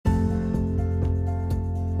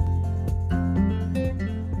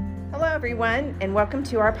everyone, and welcome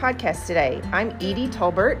to our podcast today. I'm Edie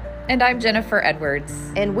Tolbert. And I'm Jennifer Edwards.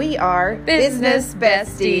 And we are Business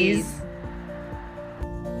Besties.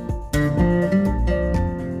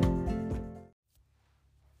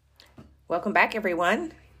 Welcome back,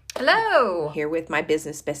 everyone. Hello. Here with my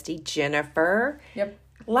business bestie, Jennifer. Yep.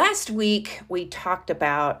 Last week, we talked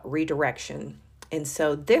about redirection. And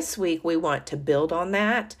so this week, we want to build on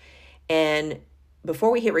that. And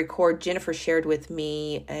before we hit record, Jennifer shared with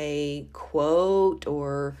me a quote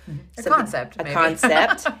or a concept.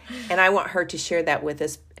 And I want her to share that with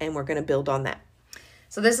us, and we're going to build on that.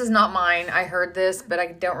 So this is not mine. I heard this, but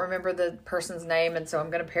I don't remember the person's name, and so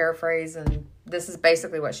I'm going to paraphrase, and this is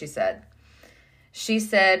basically what she said. She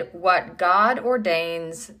said, "What God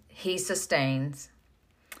ordains, He sustains.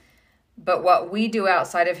 But what we do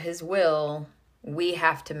outside of His will, we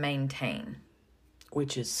have to maintain."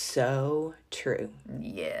 Which is so true.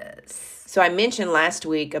 Yes. So I mentioned last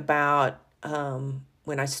week about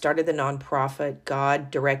when I started the nonprofit, God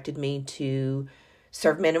directed me to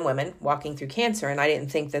serve men and women walking through cancer. And I didn't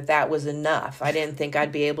think that that was enough. I didn't think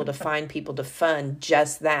I'd be able to find people to fund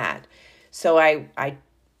just that. So I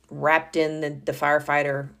wrapped in the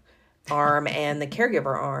firefighter arm and the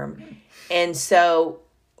caregiver arm. And so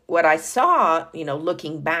what I saw,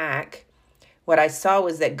 looking back, what I saw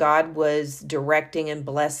was that God was directing and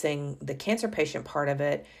blessing the cancer patient part of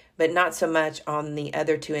it, but not so much on the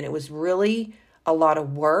other two. And it was really a lot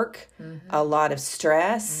of work, a lot of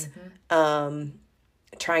stress, trying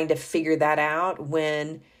to figure that out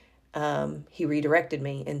when He redirected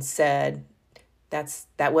me and said,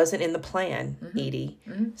 that wasn't in the plan, Edie.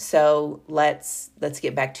 So let's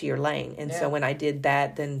get back to your lane. And so when I did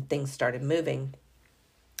that, then things started moving.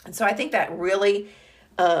 And so I think that really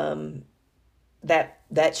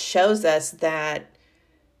that shows us that,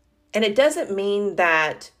 and it doesn't mean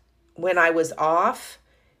that when I was off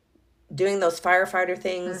doing those firefighter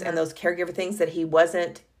things and those caregiver things that he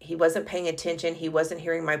wasn't paying attention. He wasn't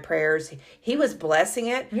hearing my prayers. He was blessing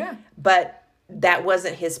it, but that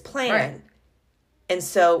wasn't His plan. Right. And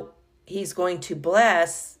so He's going to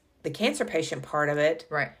bless the cancer patient part of it.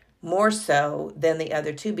 Right. More so than the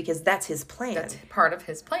other two, because that's His plan. That's part of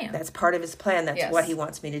His plan. That's part of His plan. That's what He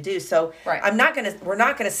wants me to do. So right. We're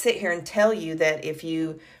not gonna sit here and tell you that if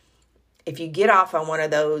you get off on one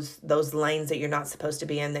of those lanes that you're not supposed to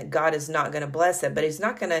be in, that God is not gonna bless it. But He's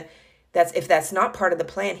not gonna. If that's not part of the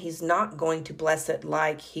plan, He's not going to bless it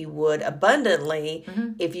like He would abundantly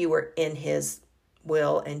if you were in His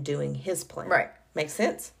will and doing His plan. Right. Makes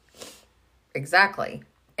sense? Exactly.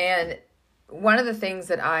 And one of the things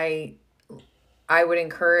that I would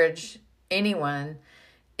encourage anyone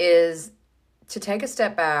is to take a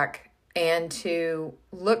step back and to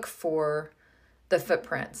look for the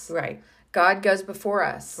footprints. Right. God goes before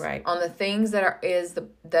us. Right. On the things that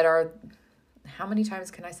are how many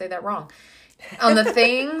times can I say that wrong? On the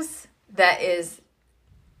things that is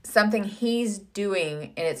something He's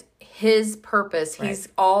doing and it's His purpose. Right. He's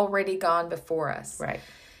already gone before us. Right.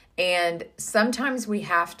 And sometimes we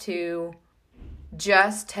have to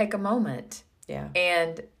just take a moment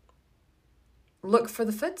and look for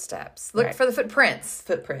the footsteps. Look for the footprints.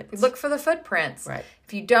 Look for the footprints. Right.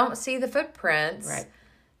 If you don't see the footprints, right,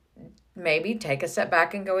 maybe take a step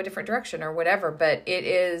back and go a different direction or whatever. But it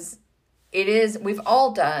is, we've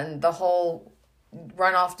all done the whole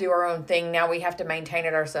run off, do our own thing. Now we have to maintain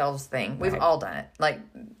it ourselves thing. We've all done it. Like,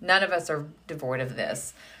 none of us are devoid of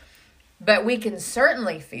this. But we can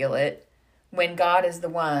certainly feel it when God is the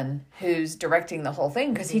one who's directing the whole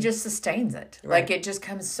thing, because He just sustains it. Right. Like, it just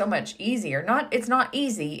comes so much easier. It's not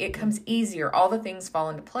easy. It comes easier. All the things fall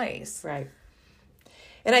into place. Right.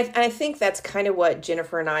 And I think that's kind of what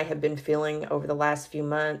Jennifer and I have been feeling over the last few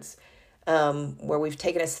months, where we've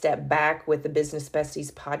taken a step back with the Business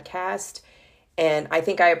Besties podcast. And I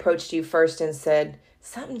think I approached you first and said,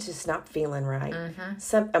 something's just not feeling right.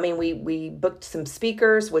 We booked some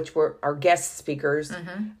speakers, which were our guest speakers,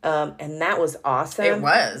 and that was awesome.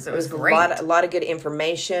 It was great. A lot of good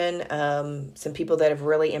information, some people that have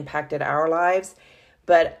really impacted our lives.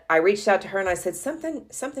 But I reached out to her and I said, something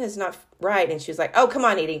is not right. And she was like, "Oh, come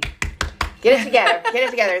on, Edie, get it together,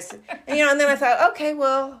 And, and then I thought, okay,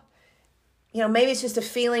 well, maybe it's just a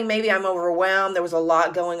feeling. Maybe I'm overwhelmed. There was a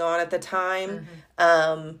lot going on at the time.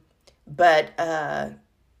 But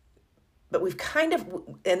we've kind of,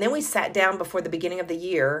 and then we sat down before the beginning of the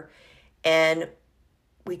year and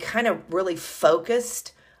we kind of really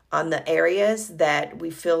focused on the areas that we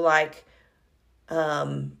feel like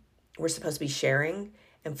we're supposed to be sharing.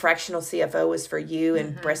 And fractional CFO was for you,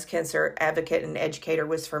 and breast cancer advocate and educator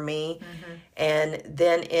was for me. And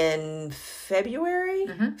then in February,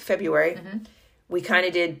 we kind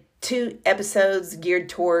of did 2 episodes geared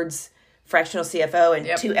towards fractional CFO and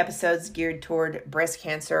Yep. 2 episodes geared toward breast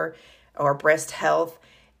cancer or breast health.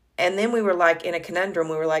 And then we were like in a conundrum.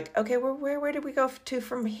 We were like, okay, where did we go to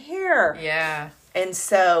from here? Yeah. And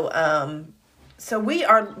so,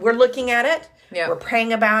 we're looking at it. Yeah. We're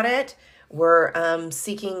praying about it. We're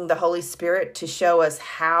seeking the Holy Spirit to show us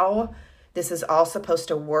how this is all supposed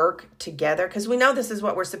to work together, because we know this is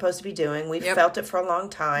what we're supposed to be doing. We've Yep. felt it for a long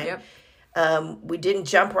time. Yep. We didn't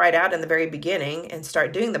jump right out in the very beginning and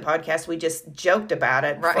start doing the podcast. We just joked about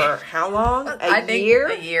it Right. for how long? I think year?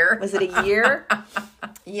 a year. Was it a year?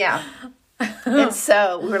 Yeah. And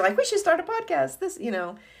so we were like, we should start a podcast.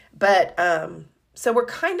 But so we're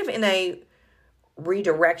kind of in a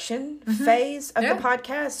redirection phase of Yeah. the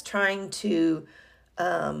podcast, trying to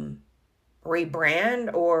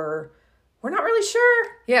rebrand, or we're not really sure.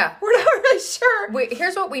 Yeah. We're not really sure.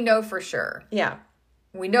 Here's what we know for sure. Yeah.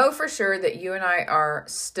 We know for sure that you and I are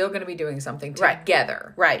still going to be doing something Right.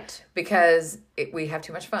 together. Right. Because we have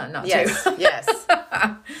too much fun not Yes. to. Yes.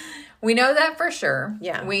 We know that for sure.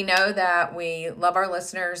 Yeah. We know that we love our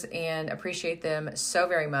listeners and appreciate them so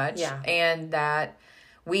very much. Yeah. And that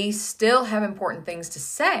we still have important things to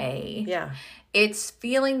say. Yeah. It's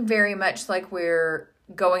feeling very much like we're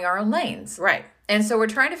going our own lanes. Right. And so we're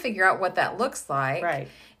trying to figure out what that looks like. Right.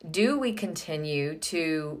 Do we continue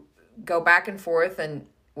to go back and forth, and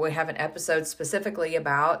we have an episode specifically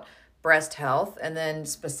about breast health and then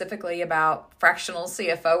specifically about fractional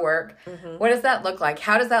CFO work? Mm-hmm. What does that look like?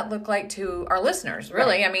 How does that look like to our listeners?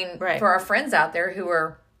 Really, Right. I mean, Right. for our friends out there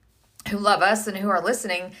who love us and who are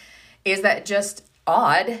listening, is that just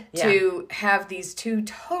odd to have these two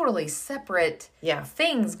totally separate Yeah.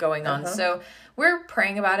 things going on? So we're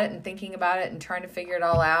praying about it and thinking about it and trying to figure it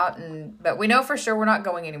all out. But we know for sure we're not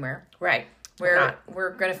going anywhere. Right.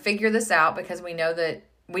 We're going to figure this out, because we know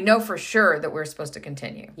for sure that we're supposed to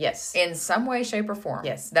continue. Yes. In some way, shape, or form.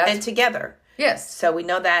 Yes. That's, And together. yes. So we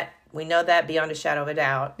know that beyond a shadow of a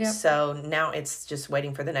doubt. Yep. So now it's just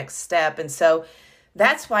waiting for the next step. And so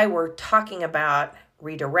that's why we're talking about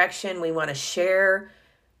redirection. We want to share.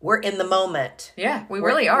 We're in the moment. Yeah, we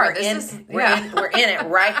really are. We're in it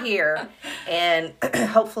right here. And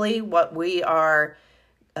hopefully what we are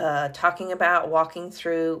talking about, walking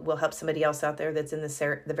through, will help somebody else out there that's in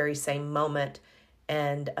the very same moment,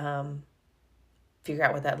 and figure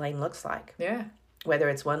out what that lane looks like. Yeah. Whether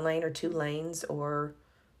it's 1 lane or 2 lanes, or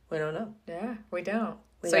we don't know. Yeah, we don't.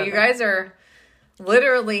 So don't you know. guys are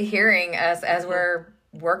literally hearing us as we're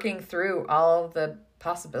working through all of the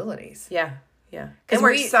possibilities. Yeah, yeah. 'Cause And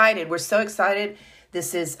we're we- excited. We're so excited.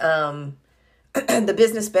 This is the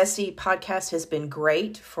Business Bestie podcast has been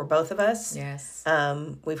great for both of us. Yes.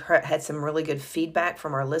 We've had some really good feedback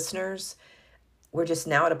from our listeners. We're just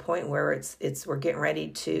now at a point where we're getting ready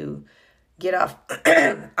to get off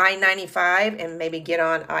I-95 and maybe get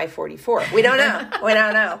on I-44. We don't know. We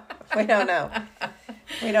don't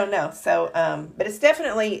know. So, but it's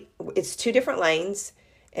definitely, it's 2 different lanes,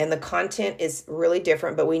 and the content is really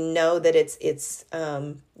different, but we know that it's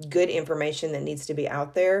good information that needs to be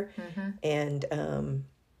out there. And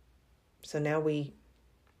so now we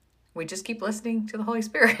just keep listening to the Holy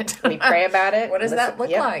Spirit. we pray about it. What does that look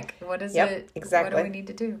like? What is Yep, it? exactly. What do we need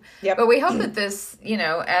to do? Yep. But we hope that this,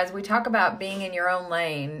 as we talk about being in your own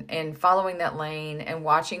lane and following that lane and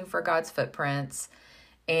watching for God's footprints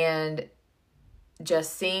and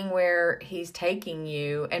just seeing where He's taking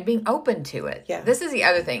you and being open to it. Yeah. This is the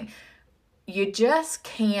other thing. You just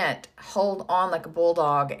can't hold on like a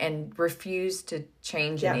bulldog and refuse to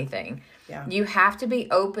change anything. Yeah. You have to be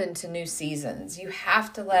open to new seasons. You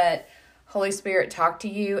have to let Holy Spirit talk to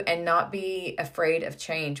you and not be afraid of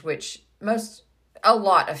change, which a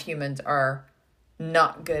lot of humans are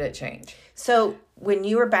not good at change. So when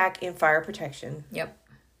you were back in fire protection, Yep.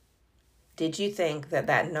 did you think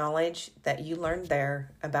that knowledge that you learned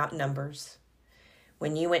there about numbers,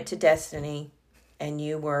 when you went to Destiny and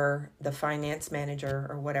you were the finance manager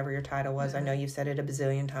or whatever your title was, I know you've said it a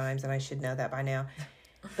bazillion times and I should know that by now,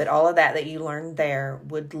 but all of that you learned there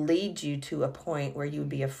would lead you to a point where you would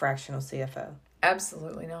be a fractional CFO?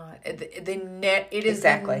 Absolutely not. It is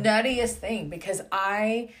Exactly. the nuttiest thing, because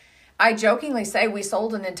I jokingly say we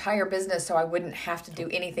sold an entire business so I wouldn't have to do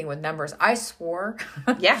anything with numbers. I swore.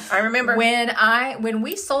 Yeah, I remember. When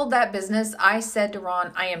we sold that business, I said to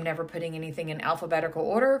Ron, I am never putting anything in alphabetical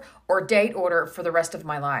order or date order for the rest of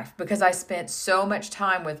my life, because I spent so much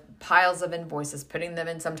time with piles of invoices, putting them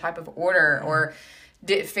in some type of order or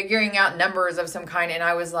figuring out numbers of some kind. And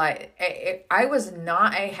I was like, I was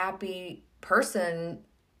not a happy person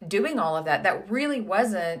doing all of that. That really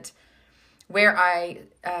wasn't where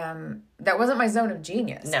that wasn't my zone of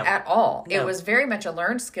genius at all. No. It was very much a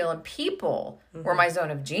learned skill, and people were my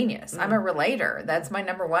zone of genius. I'm a relator. That's my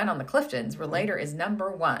number one on the Cliftons. Relator is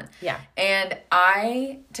number one. Yeah. And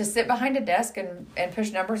to sit behind a desk and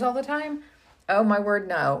push numbers all the time, oh my word,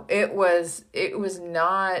 no. It was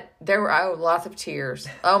not, there were lots of tears.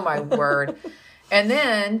 Oh my word. And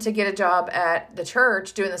then to get a job at the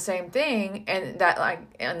church doing the same thing, and that, like,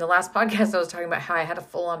 in the last podcast I was talking about how I had a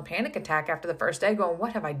full-on panic attack after the first day going,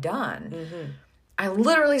 what have I done? Mm-hmm. I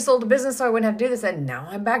literally sold a business so I wouldn't have to do this, and now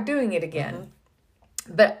I'm back doing it again.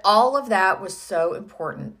 Mm-hmm. But all of that was so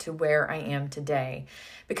important to where I am today,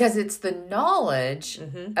 because it's the knowledge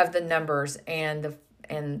of the numbers and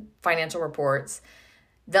financial reports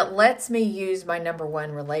that lets me use my number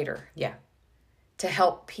one relator. Yeah. To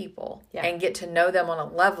help people and get to know them on a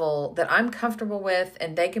level that I'm comfortable with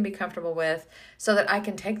and they can be comfortable with, so that I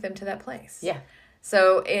can take them to that place. Yeah.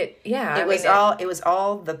 So it was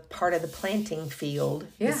all the part of the planting field,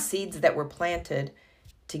 the seeds that were planted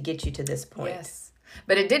to get you to this point. Yes.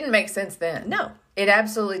 But it didn't make sense then. No. It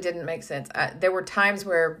absolutely didn't make sense. There were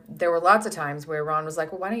lots of times where Ron was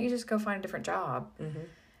like, well, why don't you just go find a different job? Mm-hmm.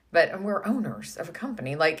 But we're owners of a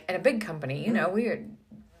company, like, and a big company, you know, we are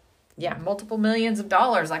multiple millions of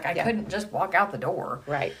dollars. Like, I couldn't just walk out the door.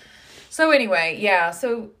 Right. So anyway,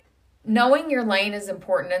 so knowing your lane is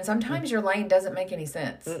important. And sometimes your lane doesn't make any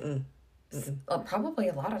sense. Probably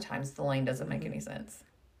a lot of times the lane doesn't make any sense.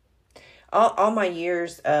 All my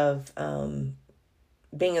years of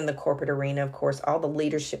being in the corporate arena, of course, all the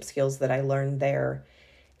leadership skills that I learned there,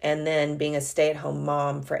 and then being a stay-at-home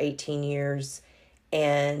mom for 18 years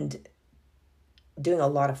and doing a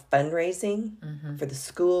lot of fundraising for the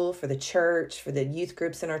school, for the church, for the youth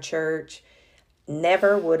groups in our church.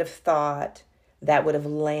 Never would have thought that would have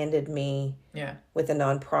landed me with a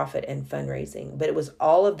nonprofit and fundraising. But it was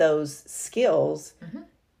all of those skills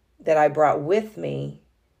that I brought with me.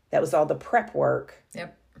 That was all the prep work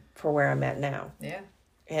for where I'm at now. Yeah.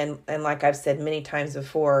 And like I've said many times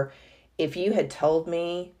before, if you had told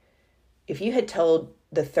the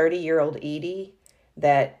 30-year-old Edie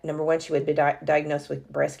that, number one, she would be diagnosed with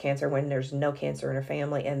breast cancer when there's no cancer in her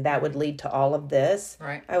family, and that would lead to all of this,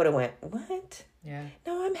 right, I would have went, what? Yeah.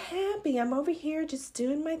 No, I'm happy. I'm over here just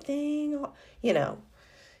doing my thing, you know.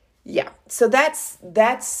 Yeah. So that's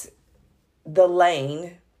the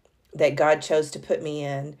lane that God chose to put me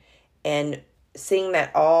in, and seeing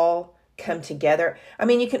that all come together. I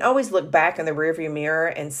mean, you can always look back in the rearview mirror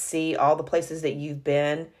and see all the places that you've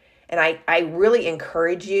been. And I really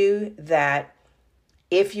encourage you that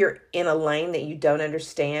if you're in a lane that you don't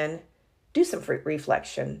understand, do some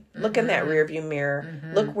reflection. Look in that rearview mirror.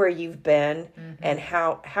 Look where you've been, and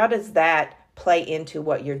how does that play into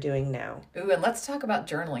what you're doing now. Ooh, and let's talk about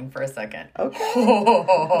journaling for a second.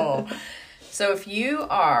 Okay. So if you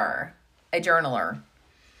are a journaler,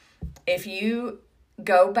 if you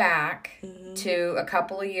go back to a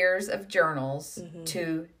couple of years of journals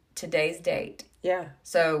to today's date. Yeah.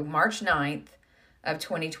 So March 9th of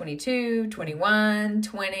 2022, 21,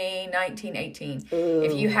 20, 19, 18. Ooh.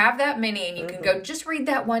 If you have that many and you can go just read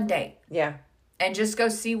that one date. Yeah. And just go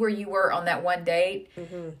see where you were on that one date.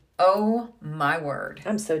 Oh my word.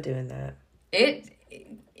 I'm so doing that.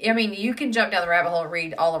 I mean, you can jump down the rabbit hole and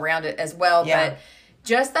read all around it as well, but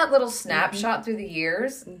just that little snapshot through the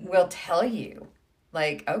years will tell you,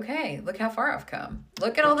 like, okay, look how far I've come.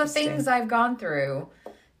 Look at all the things I've gone through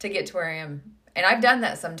to get to where I am. And I've done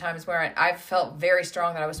that sometimes where I've felt very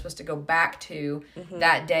strong that I was supposed to go back to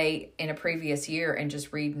that date in a previous year and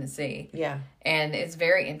just read and see. Yeah. And it's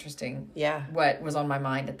very interesting what was on my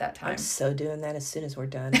mind at that time. I'm so doing that as soon as we're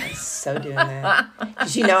done. I'm so doing that.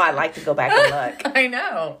 Because I like to go back and look. I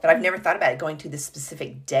know. But I've never thought about it going to the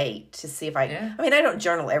specific date to see if I mean, I don't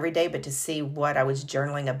journal every day, but to see what I was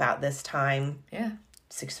journaling about this time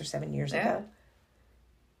 6 or 7 years ago.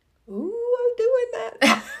 Ooh, I'm doing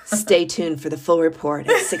that. Stay tuned for the full report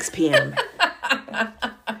at 6 p.m.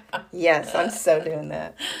 Yes, I'm so doing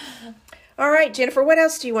that. All right, Jennifer, what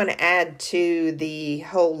else do you want to add to the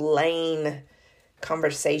whole lane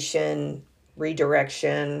conversation,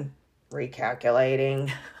 redirection,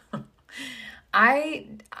 recalculating? I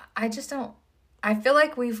just don't, I feel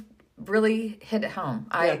like we've really hit it home.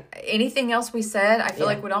 Anything else we said, I feel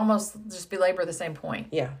like would almost just belabor the same point.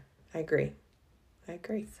 Yeah, I agree.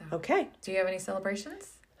 So, okay. Do you have any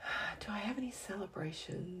celebrations? Do I have any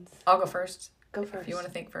celebrations? I'll go first. Go first. If you want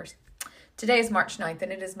to think first. Today is March 9th, and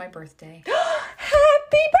it is my birthday. Happy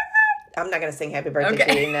birthday! I'm not going to sing happy birthday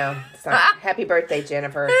to you, no. It's not. Happy birthday,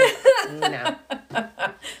 Jennifer. No.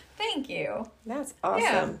 Thank you. That's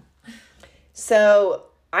awesome. Yeah. So,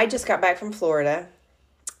 I just got back from Florida,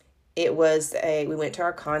 we went to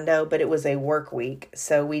our condo, but it was a work week.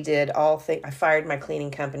 So we did I fired my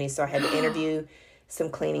cleaning company. So I had to interview some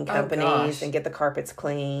cleaning companies and get the carpets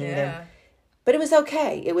cleaned. Yeah. But it was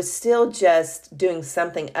okay. It was still just doing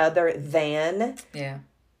something other than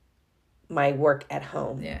my work at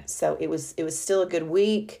home. Yeah. So it was still a good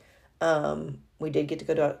week. We did get to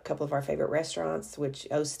go to a couple of our favorite restaurants, which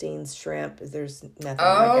Osteen's Shrimp. There's nothing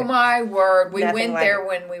like it. My word. We went like there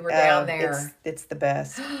when we were down there. It's the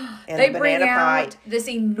best. And they the bring banana out pie. this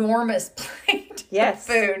enormous plate of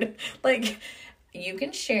food. Like, you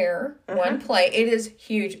can share one plate. It is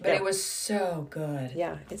huge, but it was so good.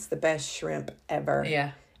 Yeah, it's the best shrimp ever.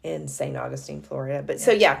 Yeah. In St. Augustine, Florida. But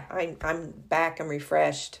so I'm back. I'm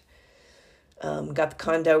refreshed. Got the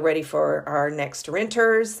condo ready for our next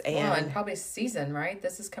renters, and probably season, right?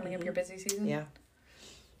 This is coming up your busy season. Yeah.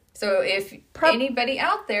 So if anybody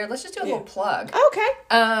out there, let's just do a little plug.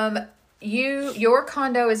 Okay. Your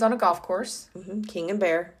condo is on a golf course. Mm-hmm. King and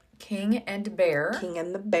Bear. King and Bear. King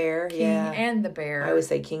and the Bear. King and the Bear. I always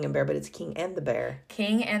say King and Bear, but it's King and the Bear.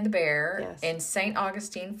 King and the Bear in St.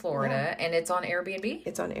 Augustine, Florida, and it's on Airbnb.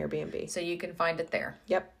 It's on Airbnb, so you can find it there.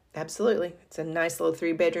 Yep. Absolutely. It's a nice little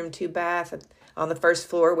 3-bedroom, 2-bath on the first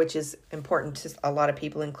floor, which is important to a lot of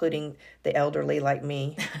people, including the elderly like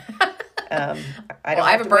me. I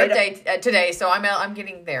have a birthday today, so I'm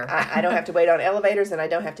getting there. I don't have to wait on elevators, and I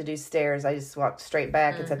don't have to do stairs. I just walk straight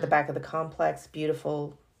back. It's at the back of the complex.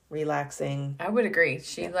 Beautiful, relaxing. I would agree.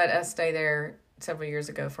 She let us stay there several years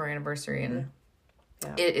ago for our anniversary, and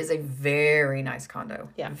it is a very nice condo.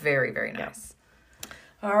 Yeah. Very, very nice. Yeah.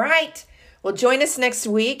 All right. Well, join us next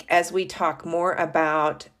week as we talk more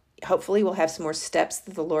about, hopefully we'll have some more steps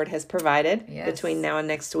that the Lord has provided between now and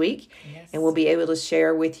next week. Yes. And we'll be able to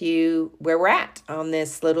share with you where we're at on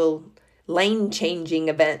this little lane-changing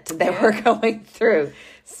event that we're going through.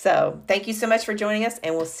 So thank you so much for joining us,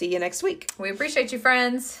 and we'll see you next week. We appreciate you,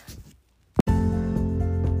 friends.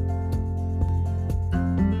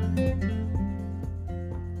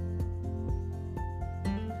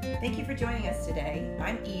 Thank you for joining us today.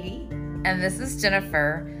 I'm Edie. And this is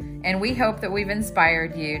Jennifer, and we hope that we've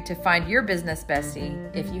inspired you to find your business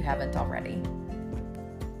bestie if you haven't already.